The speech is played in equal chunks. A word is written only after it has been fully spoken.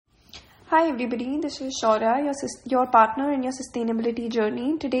Hi everybody, this is Shaurya, your partner in your sustainability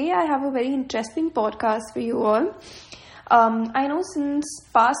journey. Today I have a very interesting podcast for you all. I know since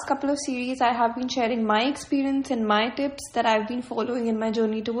past couple of series I have been sharing my experience and my tips that I've been following in my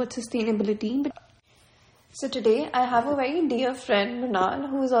journey towards sustainability. So today I have a very dear friend Mrinal,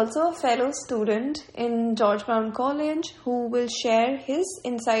 who is also a fellow student in George Brown College, who will share his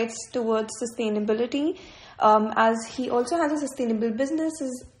insights towards sustainability. As he also has a sustainable business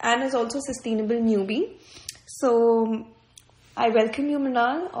and is also a sustainable newbie. So I welcome you,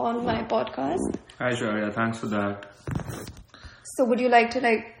 Mrinal, on my podcast. Hi Shaurya, thanks for that. So would you like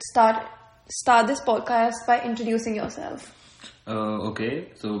to start this podcast by introducing yourself?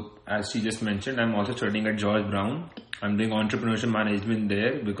 Okay, so as she just mentioned, I'm also studying at George Brown. I'm doing entrepreneurship management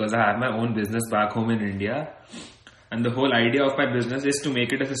there because I have my own business back home in India. And the whole idea of my business is to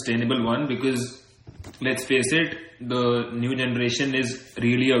make it a sustainable one because let's face it, the new generation is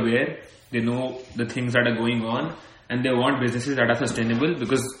really aware. They know the things that are going on and they want businesses that are sustainable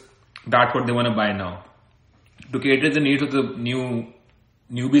because that's what they want to buy now. To cater the needs of the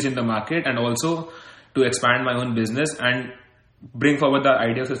newbies in the market and also to expand my own business and bring forward the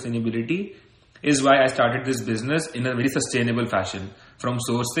idea of sustainability is why I started this business in a very sustainable fashion. From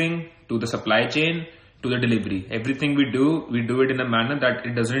sourcing to the supply chain to the delivery. Everything we do it in a manner that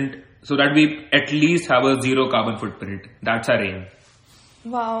it doesn't, so that we at least have a zero carbon footprint. That's our aim.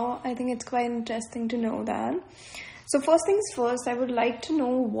 Wow, I think it's quite interesting to know that. So first things first, I would like to know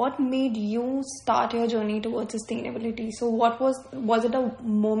what made you start your journey towards sustainability. So what was it a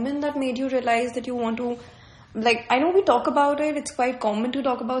moment that made you realize that you want to, I know we talk about it, it's quite common to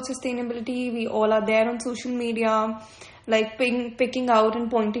talk about sustainability. We all are there on social media, picking out and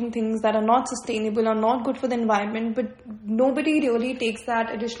pointing things that are not sustainable or not good for the environment, but nobody really takes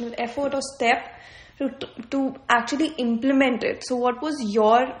that additional effort or step to actually implement it. So what was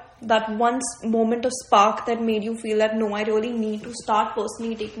that one moment of spark that made you feel that no, I really need to start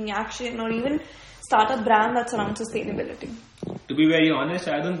personally taking action or even start a brand that's around sustainability? To be very honest,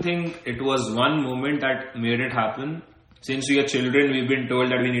 I don't think it was one moment that made it happen. Since we are children, we've been told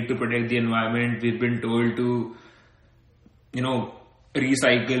that we need to protect the environment. We've been told to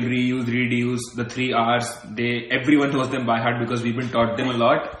recycle, reuse, reduce, the 3 R's. Everyone knows them by heart because we've been taught them a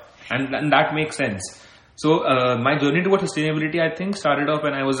lot, and that makes sense. So my journey towards sustainability, I think, started off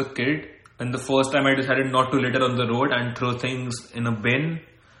when I was a kid. And the first time I decided not to litter on the road and throw things in a bin.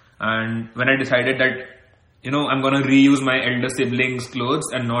 And when I decided that, I'm going to reuse my elder siblings'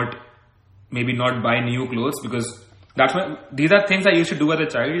 clothes and not buy new clothes because these are things I used to do as a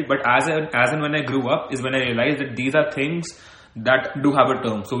child, but as and when I grew up is when I realized that these are things that do have a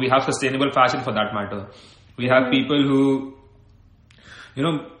term. So we have sustainable fashion for that matter. We have people who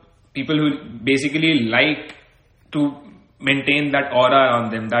basically like to maintain that aura on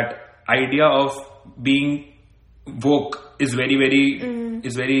them. That idea of being woke is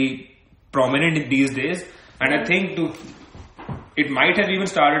very prominent these days. And I think it might have even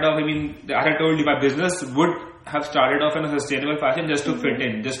started off, as I told you, my business would have started off in a sustainable fashion just to fit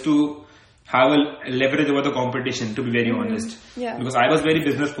in, just to have a leverage over the competition, to be very honest. Yeah. Because I was very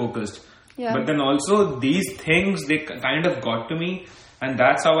business focused. Yeah. But then also these things, they kind of got to me, and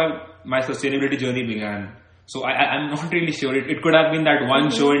that's how my sustainability journey began. So I'm not really sure. It could have been that one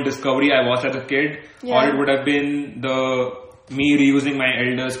show in Discovery I watched as a kid, or it would have been me reusing my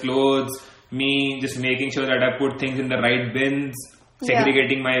elders' clothes, me just making sure that I put things in the right bins,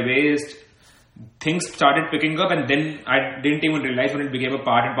 segregating my waste. Things started picking up, and then I didn't even realize when it became a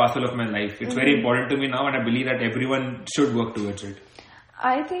part and parcel of my life. It's very important to me now, and I believe that everyone should work towards it.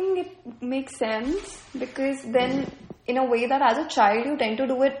 I think it makes sense because then in a way that as a child you tend to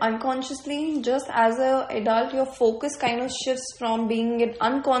do it unconsciously, just as an adult your focus kind of shifts from being it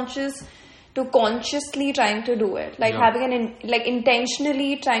unconscious to consciously trying to do it, having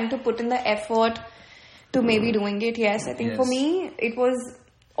intentionally trying to put in the effort to maybe doing it. Yes, I think for me it was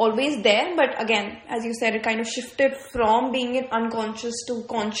always there, but again, as you said, it kind of shifted from being it unconscious to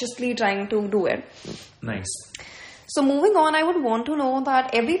consciously trying to do it. Nice. So moving on, I would want to know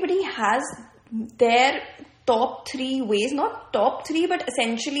that everybody has their top 3 ways, not top 3, but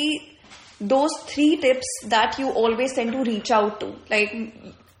essentially those 3 tips that you always tend to reach out to.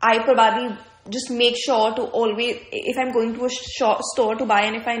 I probably just make sure to always, if I'm going to a store to buy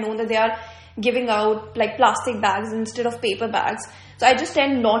and if I know that they are giving out plastic bags instead of paper bags, so I just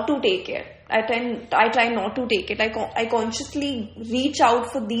tend not to take it. I try not to take it. I consciously reach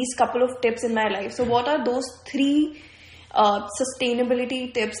out for these couple of tips in my life. So what are those 3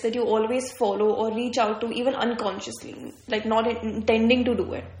 sustainability tips that you always follow or reach out to even unconsciously, not intending to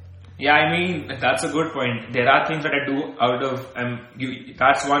do it? Yeah, I mean, that's a good point. There are things that I do out of,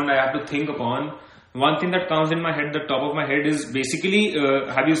 that's one I have to think upon. One thing that comes in my head, the top of my head, is basically,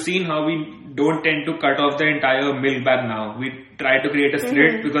 have you seen how we don't tend to cut off the entire milk bag now? We try to create a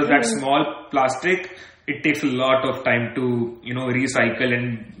slit because that small plastic, it takes a lot of time to, recycle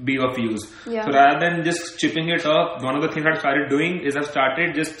and be of use. Yeah. So rather than just chipping it off, one of the things I've started doing is I've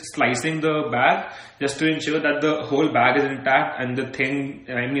started just slicing the bag just to ensure that the whole bag is intact and the thing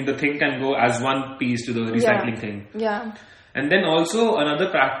can go as one piece to the recycling thing. Yeah. And then also another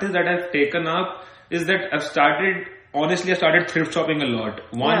practice that I've taken up is that I've started thrift shopping a lot.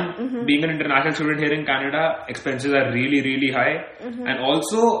 One, being an international student here in Canada, expenses are really, really high. And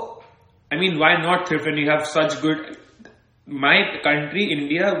also, why not thrift when you have such good... My country,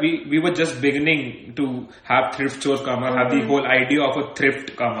 India, we were just beginning to have thrift stores come up, have the whole idea of a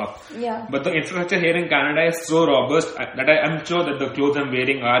thrift come up. Yeah. But the infrastructure here in Canada is so robust that I'm sure that the clothes I'm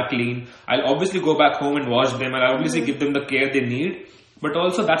wearing are clean. I'll obviously go back home and wash them. I'll obviously give them the care they need. But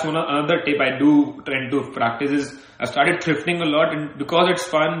also that's another tip I do tend to practice is I've started thrifting a lot, and because it's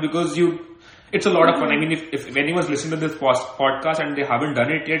fun, because it's a lot of fun. If anyone's listening to this podcast and they haven't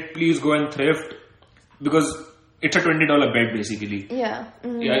done it yet, please go and thrift, because it's a $20 bet basically. Yeah.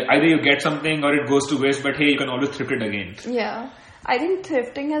 Yeah. Either you get something or it goes to waste, but hey, you can always thrift it again. Yeah. I think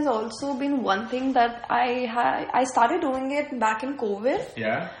thrifting has also been one thing that I started doing it back in COVID.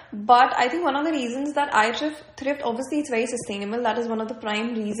 Yeah. But I think one of the reasons that I thrift, obviously it's very sustainable. That is one of the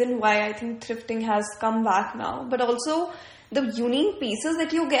prime reason why I think thrifting has come back now. But also the unique pieces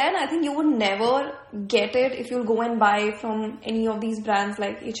that you get, I think you would never get it if you go and buy from any of these brands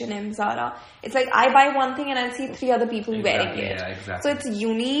like H&M, Zara. It's like I buy one thing and I see 3 other people wearing it. Yeah, exactly. So it's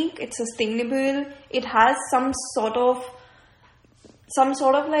unique, it's sustainable, it has some sort of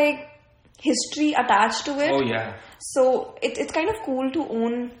like history attached to it. Oh yeah. So it's kind of cool to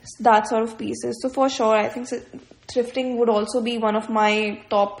own that sort of pieces. So for sure, I think thrifting would also be one of my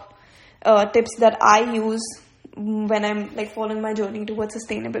top tips that I use when I'm like following my journey towards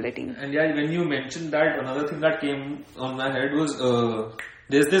sustainability. And yeah, when you mentioned that, another thing that came on my head was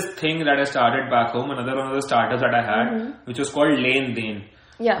there's this thing that I started back home, another one of the startups that I had, which was called Lane Dane.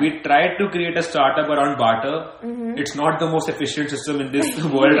 Yeah. We tried to create a startup around barter. It's not the most efficient system in this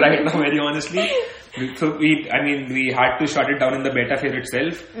world right now, very honestly. So we had to shut it down in the beta phase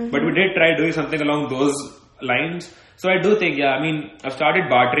itself. But we did try doing something along those lines. So I do think, I've started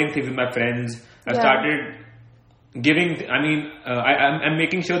bartering things with my friends. I've started giving, I'm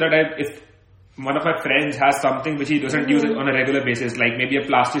making sure that if one of my friends has something which he doesn't use on a regular basis, like maybe a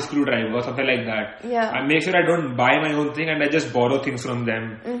plastic screwdriver or something like that, I make sure I don't buy my own thing and I just borrow things from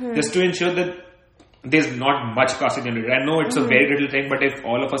them, just to ensure that there's not much plastic in it. I know it's a very little thing, but if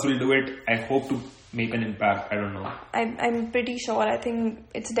all of us will do it, I hope to make an impact. I don't know. I'm pretty sure. I think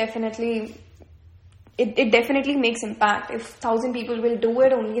it's definitely... It definitely makes impact. If 1,000 people will do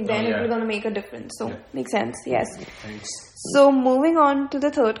it, only then it will going to make a difference. So, makes sense. Yes. Thanks. So, moving on to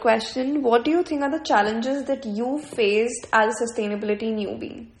the third question. What do you think are the challenges that you faced as a sustainability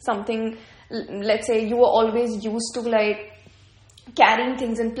newbie? Something, let's say you were always used to like carrying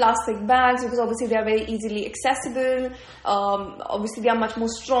things in plastic bags because obviously they are very easily accessible. Obviously they are much more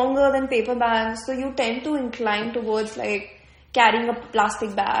stronger than paper bags. So, you tend to incline towards like carrying a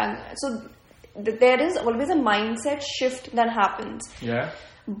plastic bag. So, there is always a mindset shift that happens. Yeah.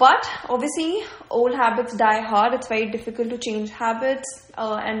 But obviously, old habits die hard. It's very difficult to change habits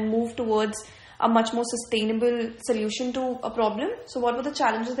and move towards a much more sustainable solution to a problem. So, what were the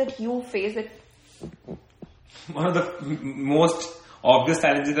challenges that you faced? One of the most obvious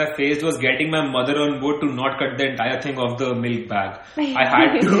challenges I faced was getting my mother on board to not cut the entire thing off the milk bag.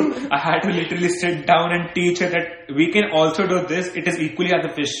 I had to literally sit down and teach her that we can also do this. It is equally as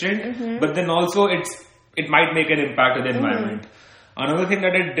efficient, but then also it might make an impact on the environment. Another thing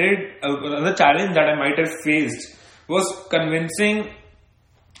that I did, another challenge that I might have faced was convincing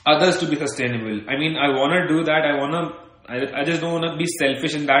others to be sustainable. I want to do that. I just don't want to be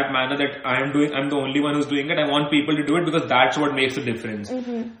selfish in that manner that I'm the only one who's doing it. I want people to do it because that's what makes the difference.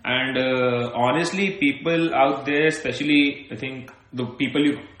 And honestly, people out there, especially I think the people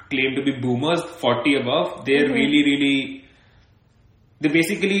you claim to be boomers, 40 above, they're really, they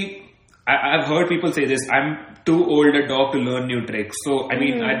basically, I've heard people say this, I'm too old a dog to learn new tricks. So,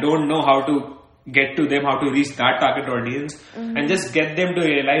 I don't know how to get to them, how to reach that target audience and just get them to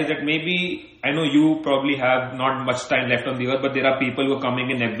realize that maybe, I know you probably have not much time left on the earth, but there are people who are coming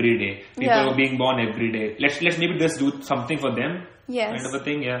in every day. People who are being born every day. Let's maybe just do something for them. Yes. Kind of a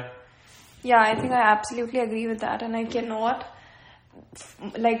thing, yeah. Yeah, I think I absolutely agree with that. And I cannot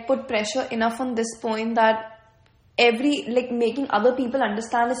put pressure enough on this point that making other people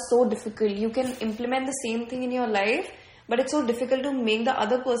understand is so difficult. You can implement the same thing in your life, but it's so difficult to make the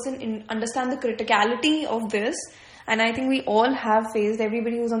other person understand the criticality of this. And I think we all have faced,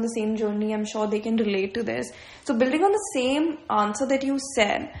 everybody who's on the same journey, I'm sure they can relate to this. So building on the same answer that you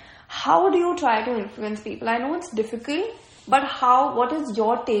said, how do you try to influence people? I know it's difficult, but what is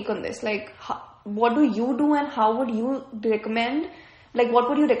your take on this? Like, what do you do, and how would you recommend, what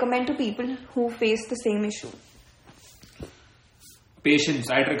would you recommend to people who face the same issue? Patience.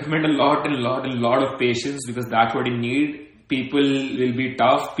 I'd recommend a lot of patience, because that's what you need. People will be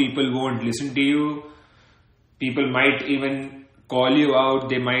tough. People won't listen to you. People might even call you out.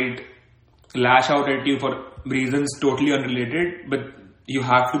 They might lash out at you for reasons totally unrelated. But you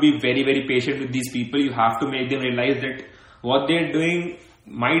have to be very, very patient with these people. You have to make them realize that what they're doing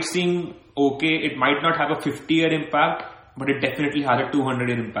might seem okay. It might not have a 50-year impact, but it definitely has a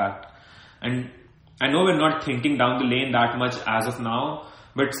 200-year impact. And I know we're not thinking down the lane that much as of now,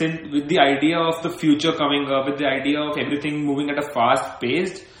 but since with the idea of the future coming up, with the idea of everything moving at a fast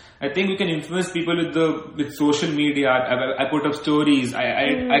pace, I think we can influence people with social media. I put up stories.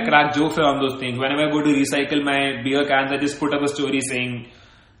 I crack jokes around those things. Whenever I go to recycle my beer cans, I just put up a story saying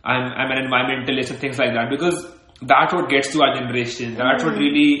I'm an environmentalist and things like that, because that's what gets to our generation. That's what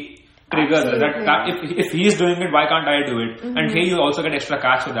really triggers that if he's doing it, why can't I do it? And hey, you also get extra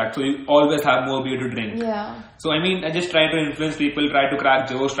cash for that, so you always have more beer to drink. So I just try to influence people, try to crack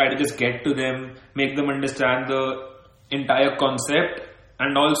jokes, try to just get to them, make them understand the entire concept,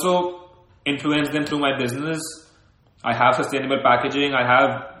 and also influence them through my business. I have sustainable packaging, I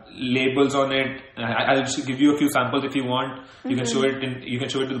have labels on it. I'll give you a few samples if you want. You can show it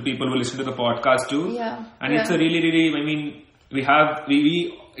to the people who listen to the podcast too. It's a really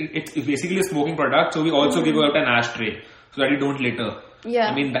it's basically a smoking product, so we also give out an ashtray so that you don't litter.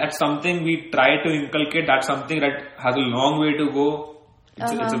 That's something we try to inculcate. That's something that has a long way to go.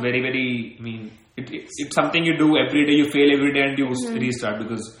 It's a very, very, it's something you do every day. You fail every day and you restart,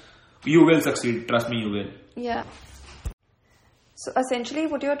 because you will succeed. Trust me, you will. So essentially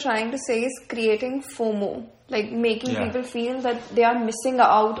what you're trying to say is creating FOMO, making people feel that they are missing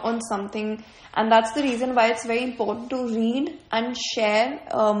out on something. And that's the reason why it's very important to read and share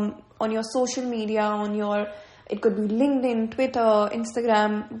on your social media, it could be LinkedIn, Twitter,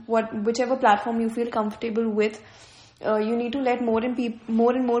 Instagram, whichever platform you feel comfortable with. You need to let more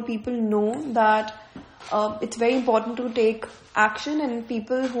and more people know that it's very important to take action, and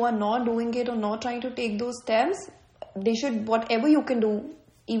people who are not doing it or not trying to take those steps, they should, whatever you can do,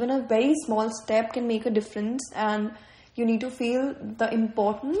 even a very small step can make a difference. And you need to feel the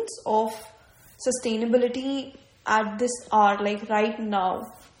importance of sustainability at this hour, right now.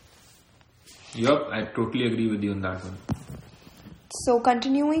 Yup, I totally agree with you on that one. So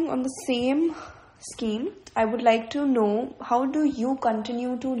continuing on the same scheme, I would like to know, how do you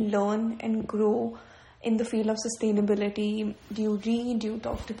continue to learn and grow in the field of sustainability? Do you read? Do you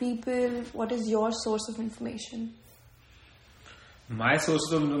talk to people? What is your source of information? My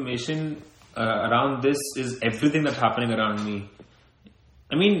source of information around this is everything that's happening around me.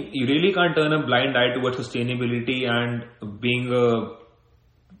 You really can't turn a blind eye towards sustainability and being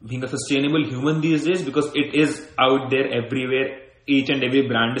a sustainable human these days, because it is out there everywhere. Each and every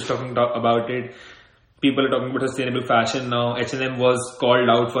brand is talking about it. People are talking about sustainable fashion now. H&M was called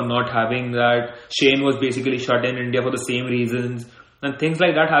out for not having that. Shein was basically shut in India for the same reasons. And things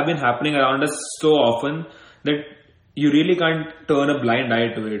like that have been happening around us so often that you really can't turn a blind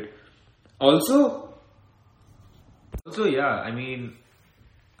eye to it. Also,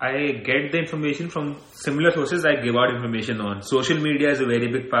 I get the information from similar sources I give out information on. Social media is a very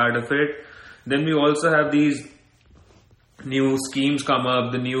big part of it. Then we also have these new schemes come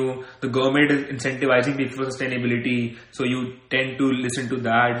up. The government is incentivizing people for sustainability, so you tend to listen to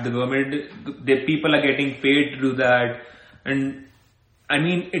that. The people are getting paid to do that. And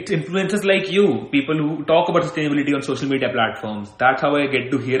it's influencers like you, people who talk about sustainability on social media platforms. That's how I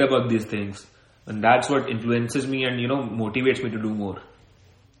get to hear about these things. And that's what influences me and, motivates me to do more.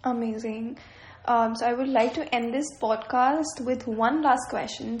 Amazing. So I would like to end this podcast with one last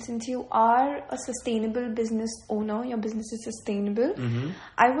question. Since you are a sustainable business owner, your business is sustainable,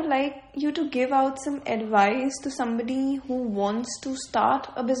 I would like you to give out some advice to somebody who wants to start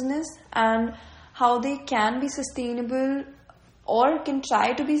a business and how they can be sustainable or can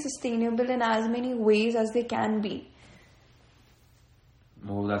try to be sustainable in as many ways as they can be.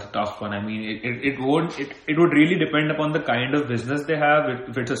 Oh, that's a tough one. It would really depend upon the kind of business they have.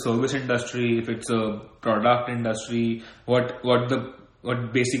 If it's a service industry, if it's a product industry, what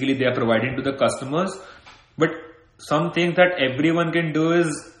basically they are providing to the customers. But some things that everyone can do is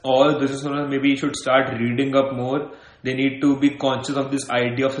all business owners maybe should start reading up more. They need to be conscious of this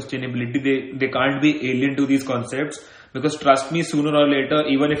idea of sustainability. They can't be alien to these concepts, because trust me, sooner or later,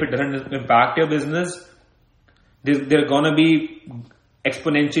 even if it doesn't impact your business, there's gonna be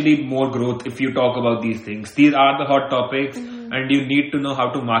exponentially more growth if you talk about these things. These are the hot topics, and you need to know how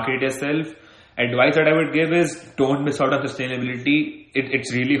to market yourself. Advice that I would give is don't miss out on sustainability.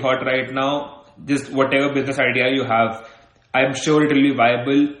 It's really hot right now. Just whatever business idea you have, I'm sure it will be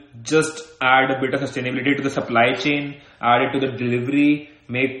viable. Just add a bit of sustainability to the supply chain, add it to the delivery,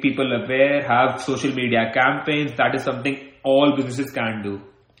 make people aware, have social media campaigns. That is something all businesses can do.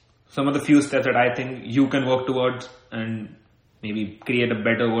 Some of the few steps that I think you can work towards and maybe create a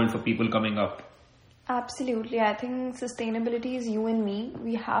better world for people coming up. Absolutely. I think sustainability is you and me.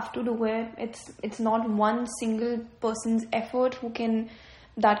 We have to do it. It's not one single person's effort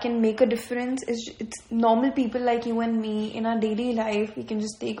that can make a difference. It's normal people like you and me in our daily life. We can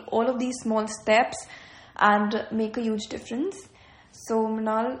just take all of these small steps and make a huge difference. So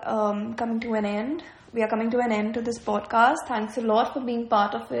Mrinal, coming to an end. We are coming to an end to this podcast. Thanks a lot for being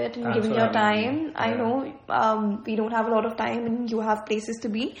part of it and giving your time. I know we don't have a lot of time and you have places to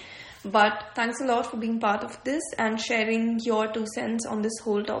be. But thanks a lot for being part of this and sharing your 2 cents on this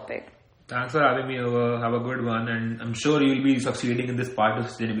whole topic. Thanks for having me over. Have a good one, and I'm sure you'll be succeeding in this part of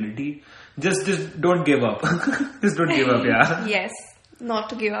sustainability. Just don't give up. Just don't give up, yeah. Yes, not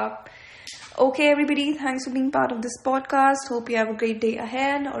to give up. Okay, everybody, thanks for being part of this podcast. Hope you have a great day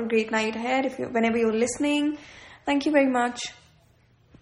ahead or a great night ahead whenever you're listening. Thank you very much.